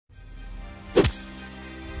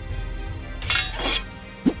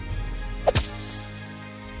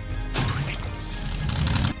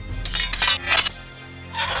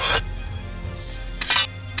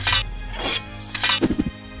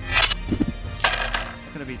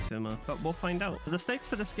gonna be Tuma, but we'll find out. The stakes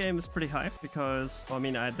for this game is pretty high because, well, I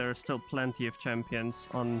mean, there are still plenty of champions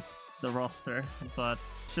on the roster, but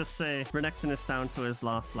just say Renekton is down to his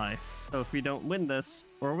last life. So if we don't win this,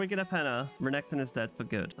 or we get a penna, Renekton is dead for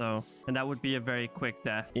good. So, and that would be a very quick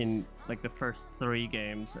death in like the first 3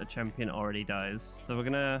 games. A champion already dies. So we're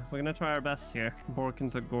gonna try our best here. Bork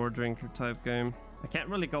into Gore Drinker type game. I can't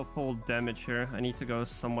really go full damage here. I need to go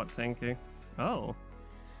somewhat tanky. Oh,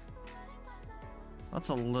 that's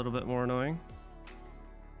a little bit more annoying.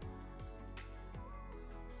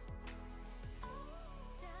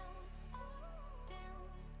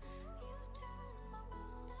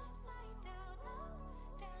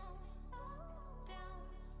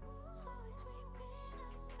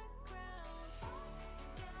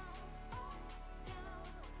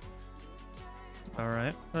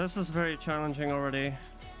 Alright, this is very challenging already,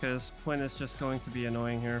 because Quinn is just going to be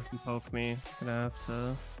annoying here and poke me. Gonna have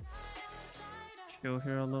to chill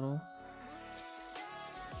here a little.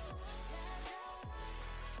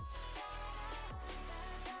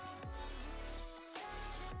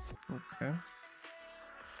 Okay.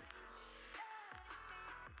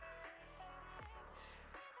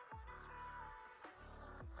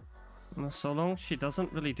 So long she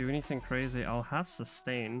doesn't really do anything crazy, I'll have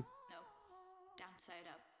sustain.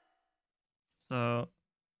 So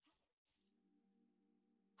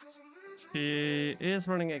she is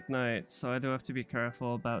running Ignite, so I do have to be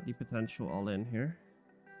careful about the potential all-in here.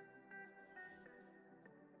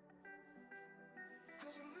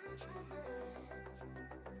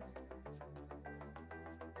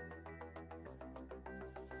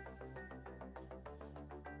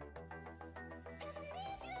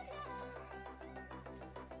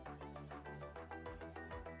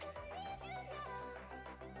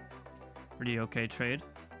 Pretty okay trade.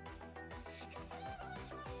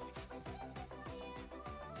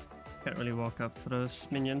 Can't really walk up to those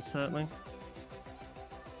minions, certainly.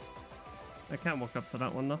 I can't walk up to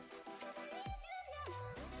that one, though.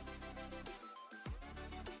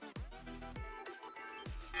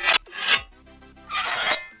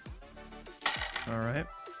 Alright.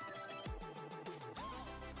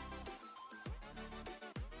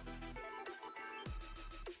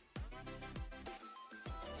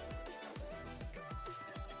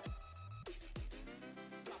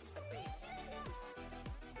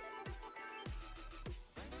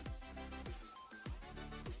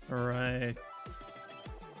 Alright.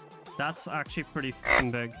 That's actually pretty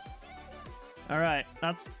fucking big. Alright,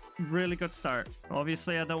 that's really good start.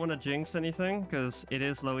 Obviously, I don't want to jinx anything because it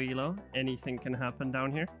is low elo. Anything can happen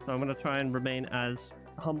down here. So I'm going to try and remain as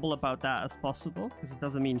humble about that as possible because it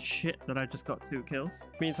doesn't mean shit that I just got 2 kills.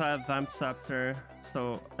 It means I have Vamp Scepter,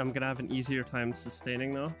 so I'm going to have an easier time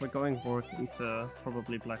sustaining though. We're going Bork into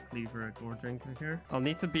probably Black Cleaver or Gore Drinker here. I'll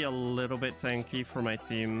need to be a little bit tanky for my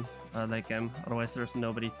team late game, otherwise there's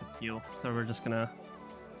nobody to heal. So we're just going to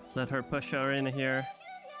let her push her in here.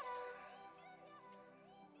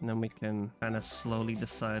 And then we can kind of slowly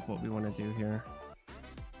decide what we want to do here.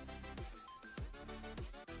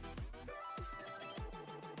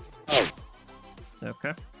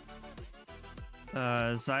 Okay.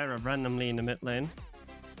 Zyra randomly in the mid lane.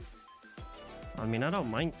 I mean, I don't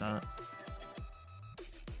mind that.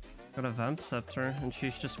 Got a Vamp Scepter, and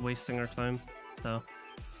she's just wasting her time, so...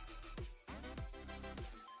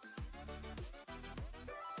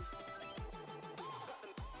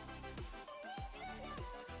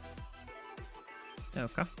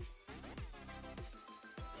 Okay.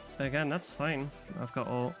 Again, that's fine. I've got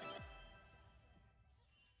ult.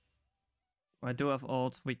 I do have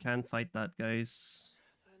ult. We can fight that, guys.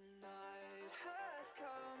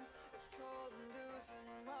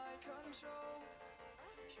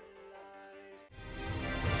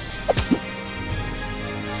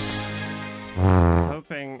 I was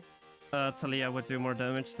hoping Talia would do more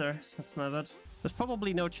damage there. That's my bad. There's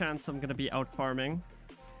probably no chance I'm gonna be out farming.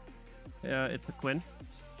 Yeah, it's a Quinn.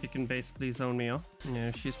 She can basically zone me off.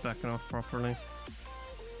 Yeah, she's backing off properly.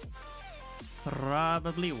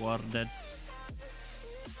 Probably warded.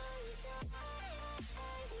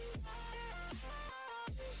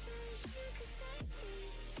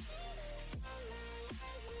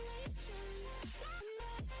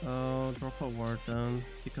 Oh, drop a ward down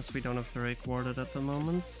because we don't have Drake warded at the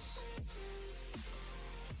moment.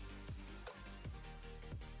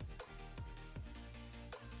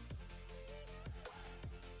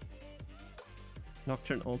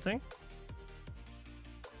 Nocturne ulting?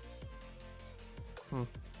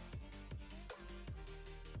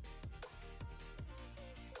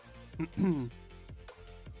 And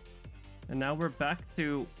now we're back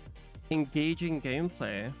to engaging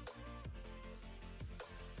gameplay.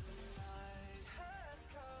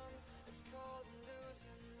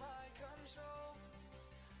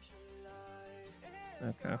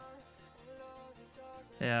 Okay.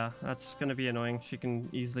 Yeah, that's gonna be annoying. She can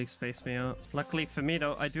easily space me out. Luckily for me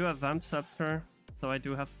though, I do have Vamp Scepter, so I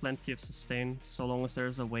do have plenty of sustain, so long as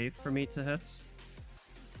there's a wave for me to hit.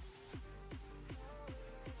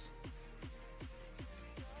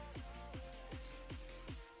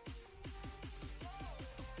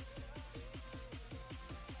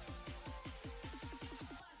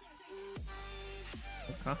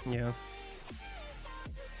 Okay, yeah.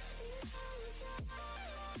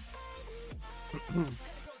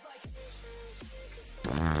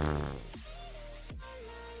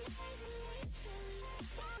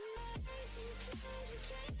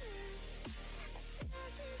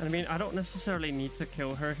 I mean, I don't necessarily need to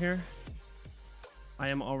kill her here. I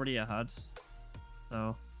am already ahead,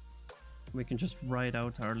 so we can just ride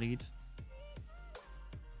out our lead.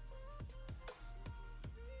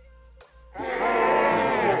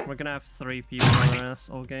 Okay, we're gonna have 3 people on our ass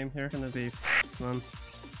all game here. Gonna be fun.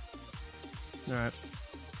 Alright.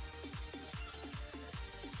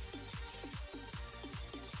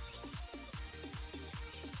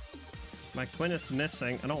 My Quinn is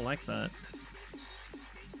missing. I don't like that.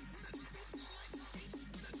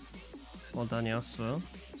 Well done, Yasuo.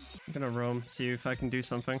 I'm gonna roam, see if I can do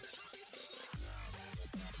something.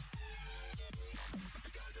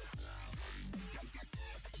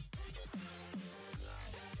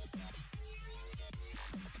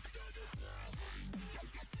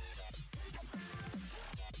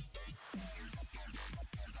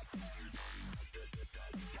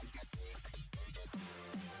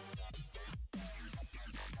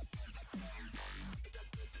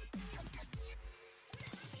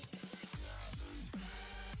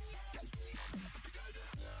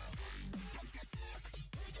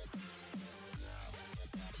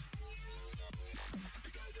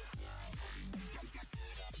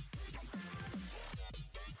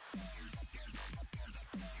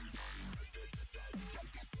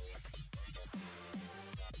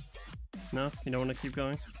 No? You don't want to keep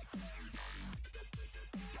going?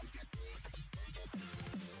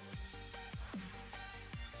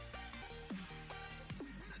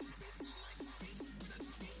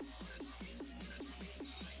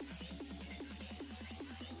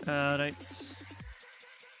 Right.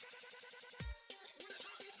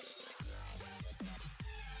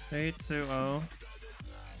 3-2-0.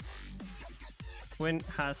 Quinn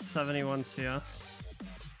has 71 CS.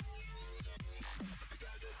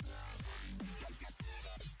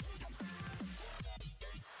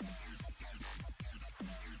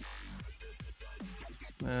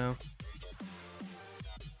 No.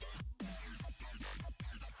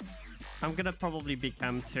 I'm gonna probably be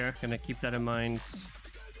camped here, gonna keep that in mind.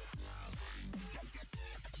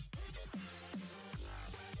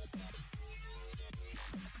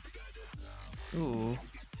 Ooh.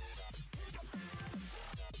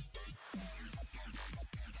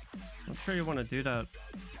 Not sure you want to do that,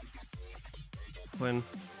 Quinn.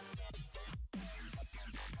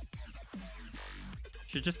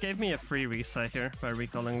 She just gave me a free reset here by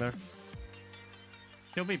recalling there.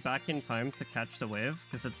 She'll be back in time to catch the wave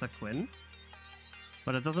because it's a Quinn,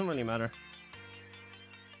 but it doesn't really matter.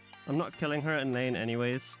 I'm not killing her in lane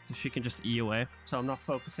anyways, because she can just E away, so I'm not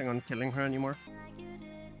focusing on killing her anymore.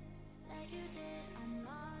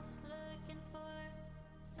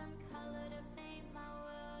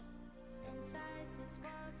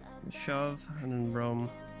 Shove and then roam.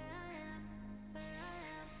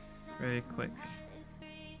 Very quick.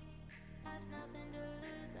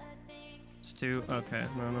 It's 2. Okay,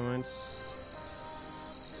 no mind.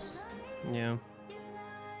 Yeah.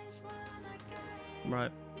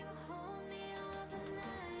 Right.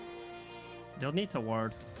 They'll need to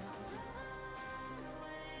ward.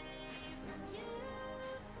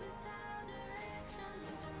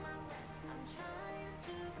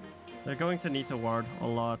 They're going to need to ward a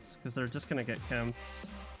lot, because they're just gonna get camped.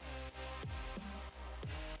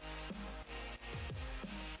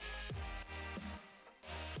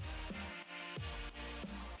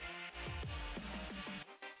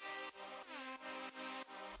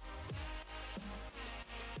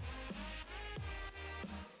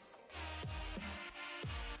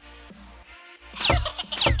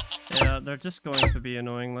 Yeah, they're just going to be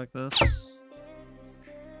annoying like this.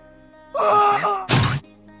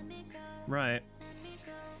 Right.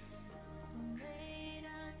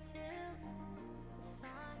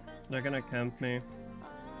 They're gonna camp me.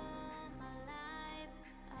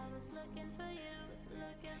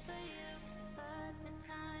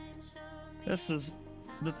 This is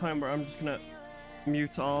the time where I'm just gonna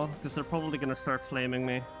mute all, because they're probably gonna start flaming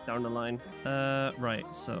me down the line. Right,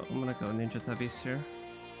 so I'm gonna go Ninja Tabis here.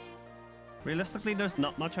 Realistically, there's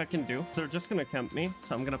not much I can do. They're just gonna camp me,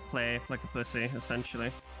 so I'm gonna play like a pussy,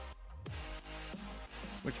 essentially.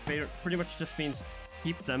 Which pretty much just means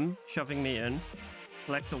keep them shoving me in,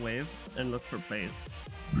 collect the wave, and look for plays.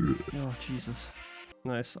 Oh, Jesus.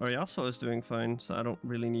 Nice. Our Yasuo is doing fine, so I don't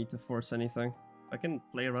really need to force anything. I can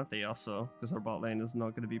play around the Yasuo, because our bot lane is not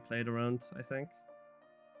going to be played around, I think.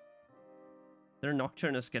 Their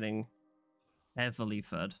Nocturne is getting heavily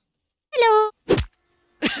fed. Hello!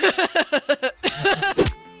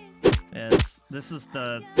 Yes, this is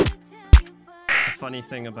the funny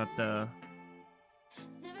thing about the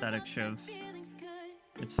static shiv.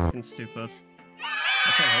 It's fucking stupid.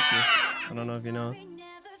 I can't help you. I don't know if you know.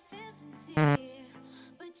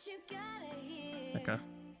 Okay.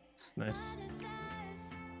 Nice.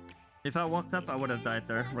 If I walked up, I would have died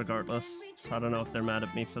there, regardless. So I don't know if they're mad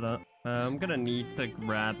at me for that. I'm gonna need to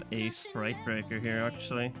grab a Strike Breaker here,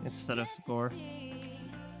 actually, instead of Gore.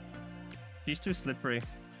 She's too slippery.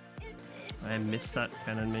 I missed that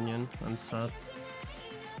cannon minion. I'm sad.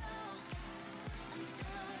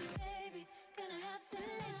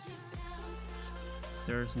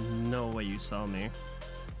 There's no way you saw me.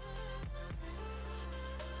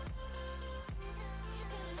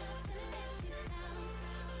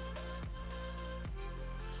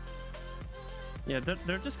 Yeah,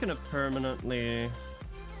 they're just gonna permanently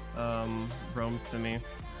roam to me.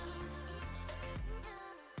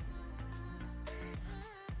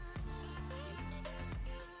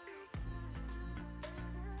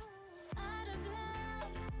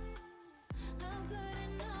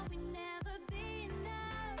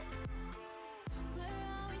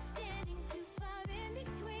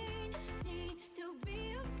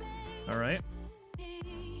 Alright.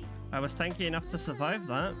 I was tanky enough to survive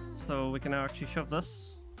that, so we can now actually shove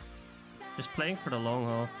this. Just playing for the long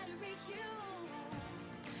haul.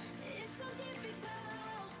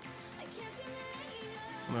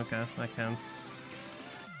 Okay, I can't.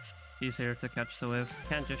 He's here to catch the wave.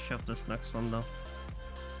 Can't just shove this next one though.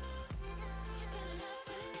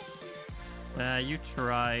 You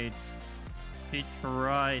tried. You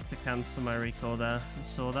tried to cancel my recall there. You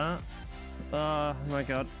saw that? Oh my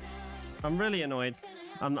god. I'm really annoyed.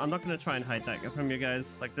 I'm not going to try and hide that from you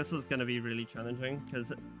guys. Like, this is going to be really challenging,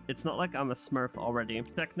 because it's not like I'm a smurf already.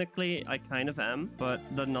 Technically, I kind of am, but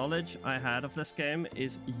the knowledge I had of this game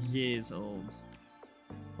is years old.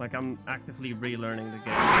 Like, I'm actively relearning the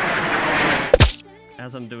game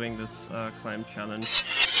as I'm doing this climb challenge.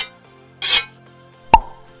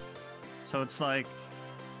 So it's like,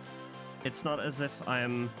 it's not as if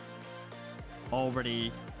I'm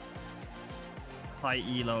already high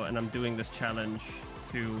elo and I'm doing this challenge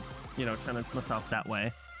to, you know, challenge myself that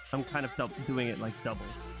way. I'm kind of doing it like double.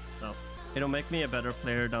 So it'll make me a better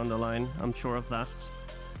player down the line, I'm sure of that.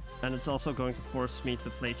 And it's also going to force me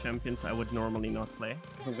to play champions I would normally not play,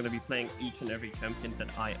 because I'm going to be playing each and every champion that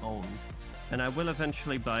I own. And I will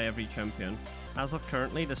eventually buy every champion. As of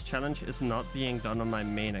currently, this challenge is not being done on my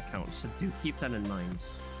main account, so do keep that in mind.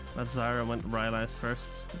 That Zyra went Rylai's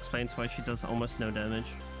first. Explains why she does almost no damage.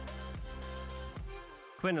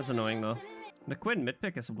 Quinn is annoying though. The Quinn mid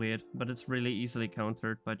pick is weird, but it's really easily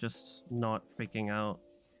countered by just not freaking out.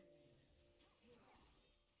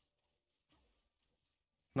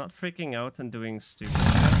 Not freaking out and doing stupid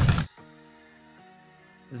stuff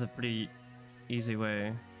is a pretty easy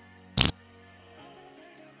way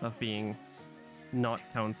of being not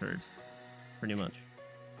countered, pretty much.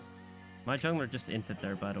 My jungler just inted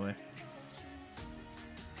there, by the way.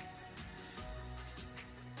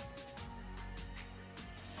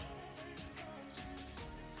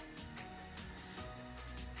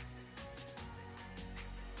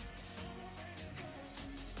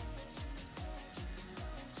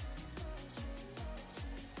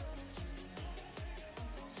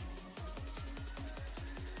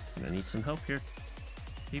 I need some help here,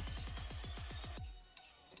 peeps.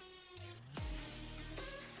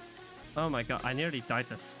 Oh my god, I nearly died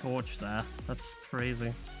to Scorch there. That's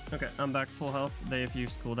crazy. Okay, I'm back full health. They have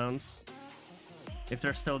used cooldowns. If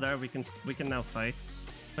they're still there, we can now fight.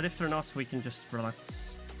 But if they're not, we can just relax.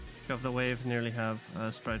 Shove the wave, nearly have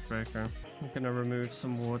a Strike Breaker. I'm gonna remove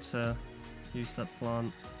some water, use that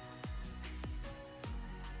plant.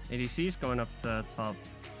 ADC's going up to top.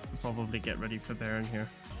 We'll probably get ready for Baron here.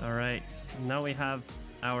 Alright, now we have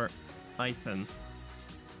our item,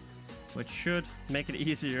 which should make it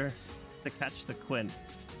easier to catch the Quinn.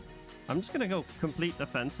 I'm just gonna go complete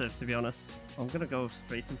defensive, to be honest. I'm gonna go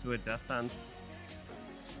straight into a Death Dance.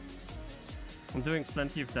 I'm doing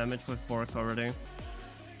plenty of damage with Bork already.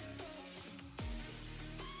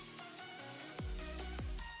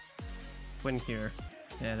 Quinn here.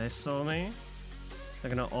 Yeah, they saw me. They're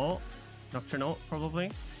gonna ult. Nocturne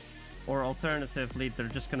probably. Or alternatively, they're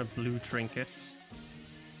just gonna blue trinkets.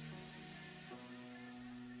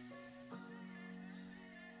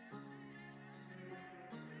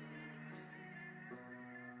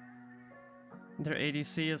 Their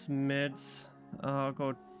ADC is mid. I'll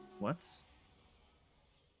go... What?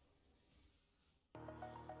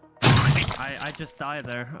 I just died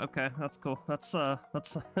there. Okay, that's cool. That's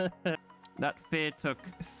that Fear took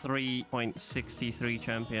 3.63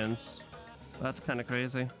 champions. That's kind of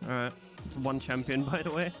crazy. Alright. It's 1 champion, by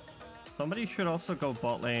the way. Somebody should also go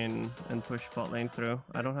bot lane and push bot lane through.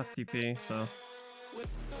 I don't have TP, so...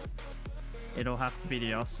 It'll have to be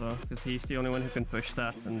the Yasuo, because he's the only one who can push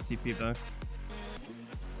that and TP back.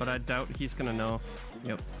 But I doubt he's gonna know.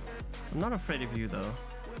 Yep. I'm not afraid of you, though.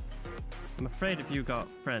 I'm afraid if you got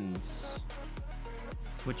friends.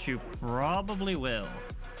 Which you probably will.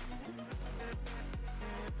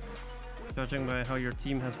 Judging by how your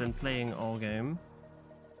team has been playing all game.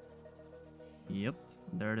 Yep,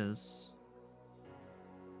 there it is.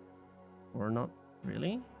 Or not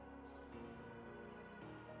really?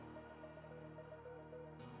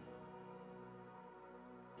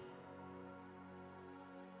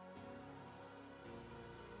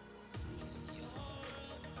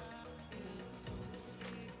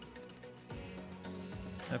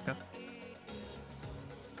 Okay.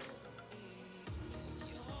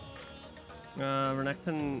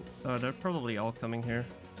 Renekton... Oh, they're probably all coming here.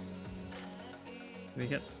 Do we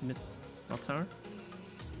get mid bot tower?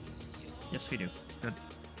 Yes, we do. Good.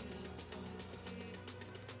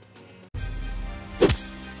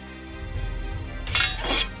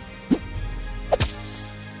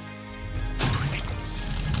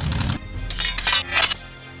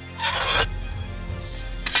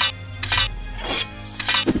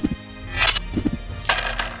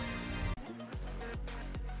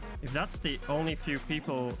 If that's the only few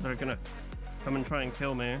people that are gonna come and try and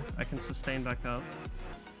kill me, I can sustain back up.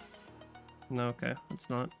 No, okay, it's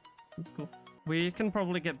not. That's cool. We can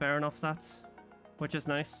probably get Baron off that, which is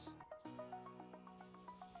nice.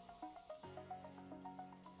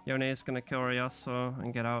 Yone is gonna kill our Yasuo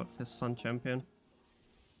and get out his fun champion.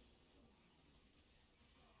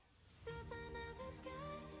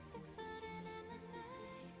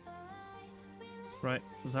 Right,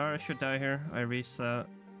 Zara should die here. I reset.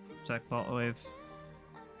 Check bot wave.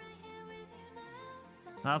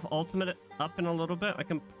 I have ultimate up in a little bit. I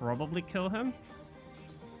can probably kill him.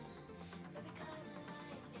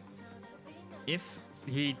 If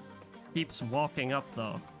he keeps walking up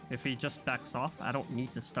though. If he just backs off, I don't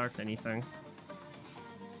need to start anything.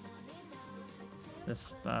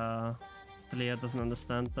 This Talia doesn't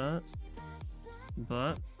understand that.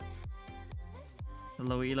 But the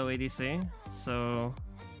low elo ADC, so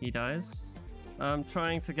he dies. I'm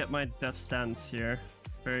trying to get my death stance here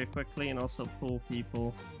very quickly and also pull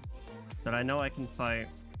people that I know I can fight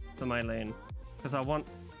to my lane. Because I want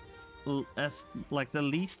like the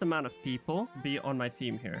least amount of people be on my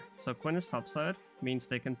team here. So Quinn is topside, means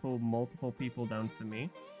they can pull multiple people down to me.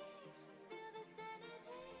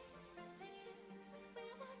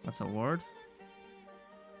 That's a ward.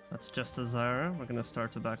 That's just a Zara. We're gonna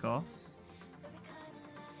start to back off.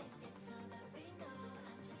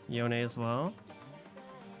 Yone as well.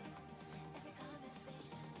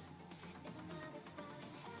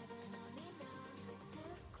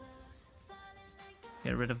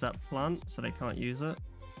 Get rid of that plant so they can't use it.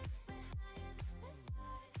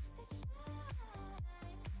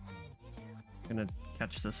 Gonna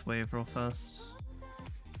catch this wave real fast.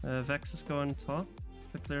 Vex is going top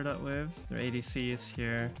to clear that wave. Their ADC is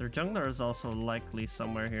here. Their jungler is also likely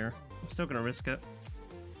somewhere here. I'm still gonna risk it.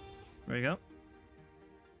 There we go.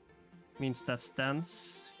 Means death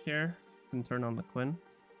stance here. Can turn on the Quinn.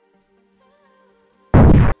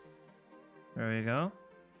 There we go.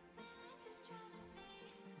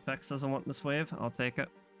 Vex doesn't want this wave, I'll take it.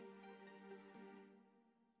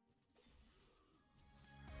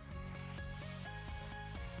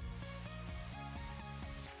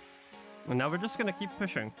 And now we're just gonna keep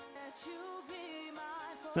pushing.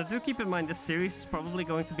 Now do keep in mind this series is probably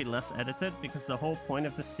going to be less edited because the whole point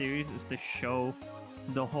of this series is to show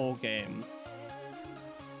the whole game.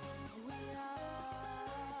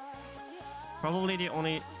 Probably the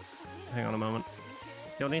only... Hang on a moment.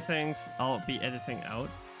 The only things I'll be editing out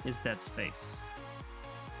is dead space.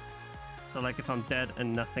 So like if I'm dead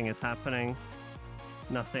and nothing is happening,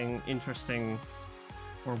 nothing interesting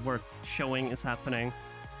or worth showing is happening,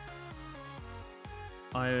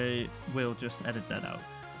 I will just edit that out.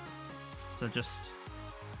 So just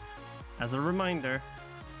as a reminder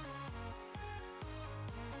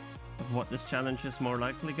of what this challenge is more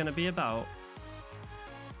likely going to be about,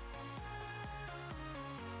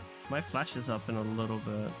 My flash is up in a little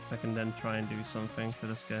bit. I can then try and do something to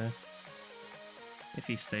this guy. If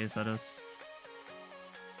he stays, that is.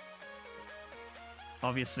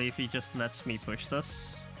 Obviously, if he just lets me push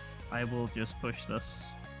this, I will just push this.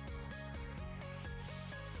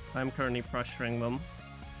 I'm currently pressuring them.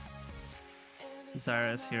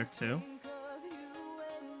 Zara is here too.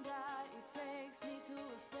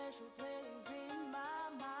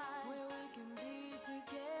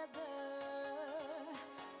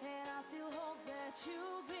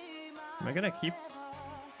 Am I gonna keep?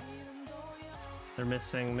 They're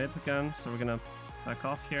missing mid again, so we're gonna back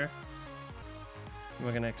off here.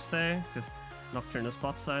 We're gonna stay, because Nocturne is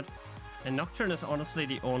bot side. And Nocturne is honestly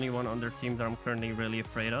the only one on their team that I'm currently really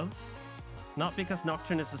afraid of. Not because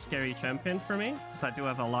Nocturne is a scary champion for me, because I do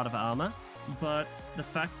have a lot of armor, but the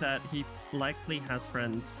fact that he likely has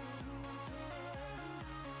friends.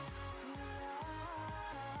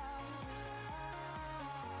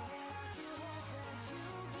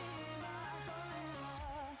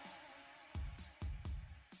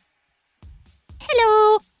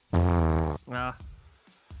 Hello! Ah,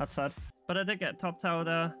 that's sad. But I did get top tower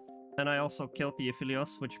there, and I also killed the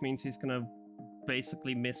Aphelios, which means he's gonna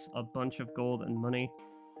basically miss a bunch of gold and money.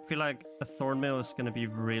 I feel like a Thornmail is gonna be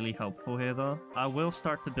really helpful here though. I will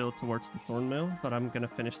start to build towards the Thornmail, but I'm gonna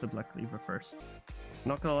finish the Black Cleaver first.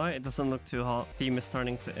 Not gonna lie, it doesn't look too hot. Team is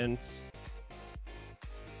turning to int.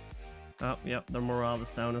 Oh, yep, their morale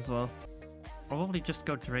is down as well. Probably just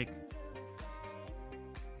go Drake.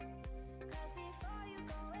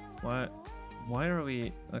 Why are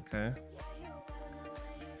we... Okay.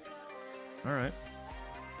 Alright.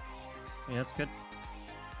 Yeah, that's good.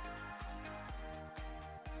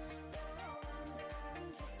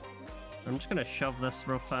 I'm just gonna shove this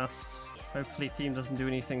real fast. Hopefully team doesn't do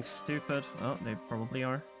anything stupid. Oh, they probably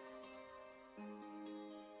are.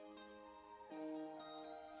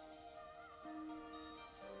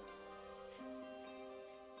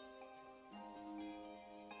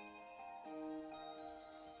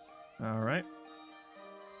 Alright.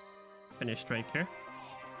 Finish Drake here.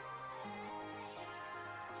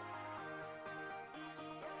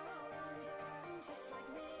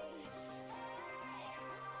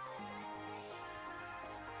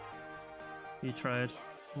 We tried.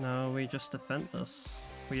 No, we just defend this.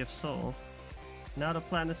 We have soul. Now the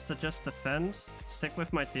plan is to just defend, stick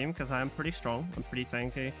with my team because I'm pretty strong, I'm pretty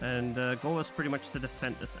tanky, and the goal is pretty much to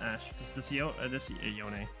defend this Ashe because this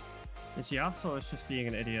Yasuo is just being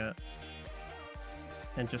an idiot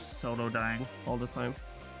and just solo dying all the time.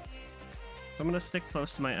 So I'm gonna stick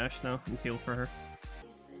close to my Ashe now and heal for her.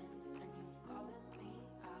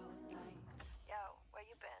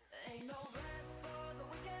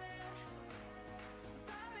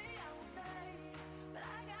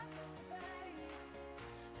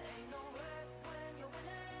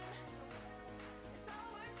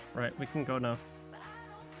 Right, we can go now.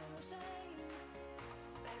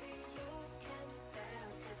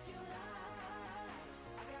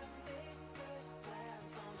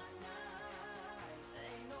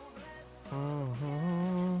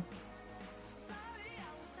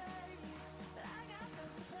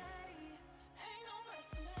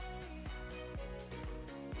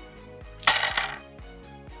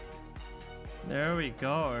 There we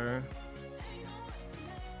go.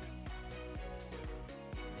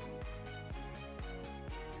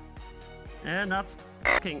 And that's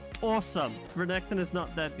fucking awesome. Renekton is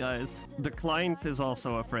not dead, guys. The client is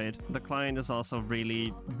also afraid. The client is also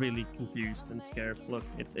really, really confused and scared. Look,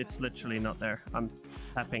 it's literally not there. I'm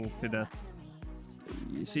tapping to the...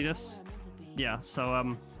 You see this? Yeah,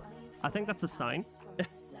 so I think that's a sign.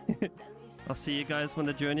 I'll see you guys when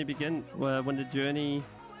the journey when the journey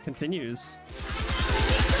continues.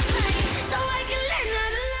 So I can learn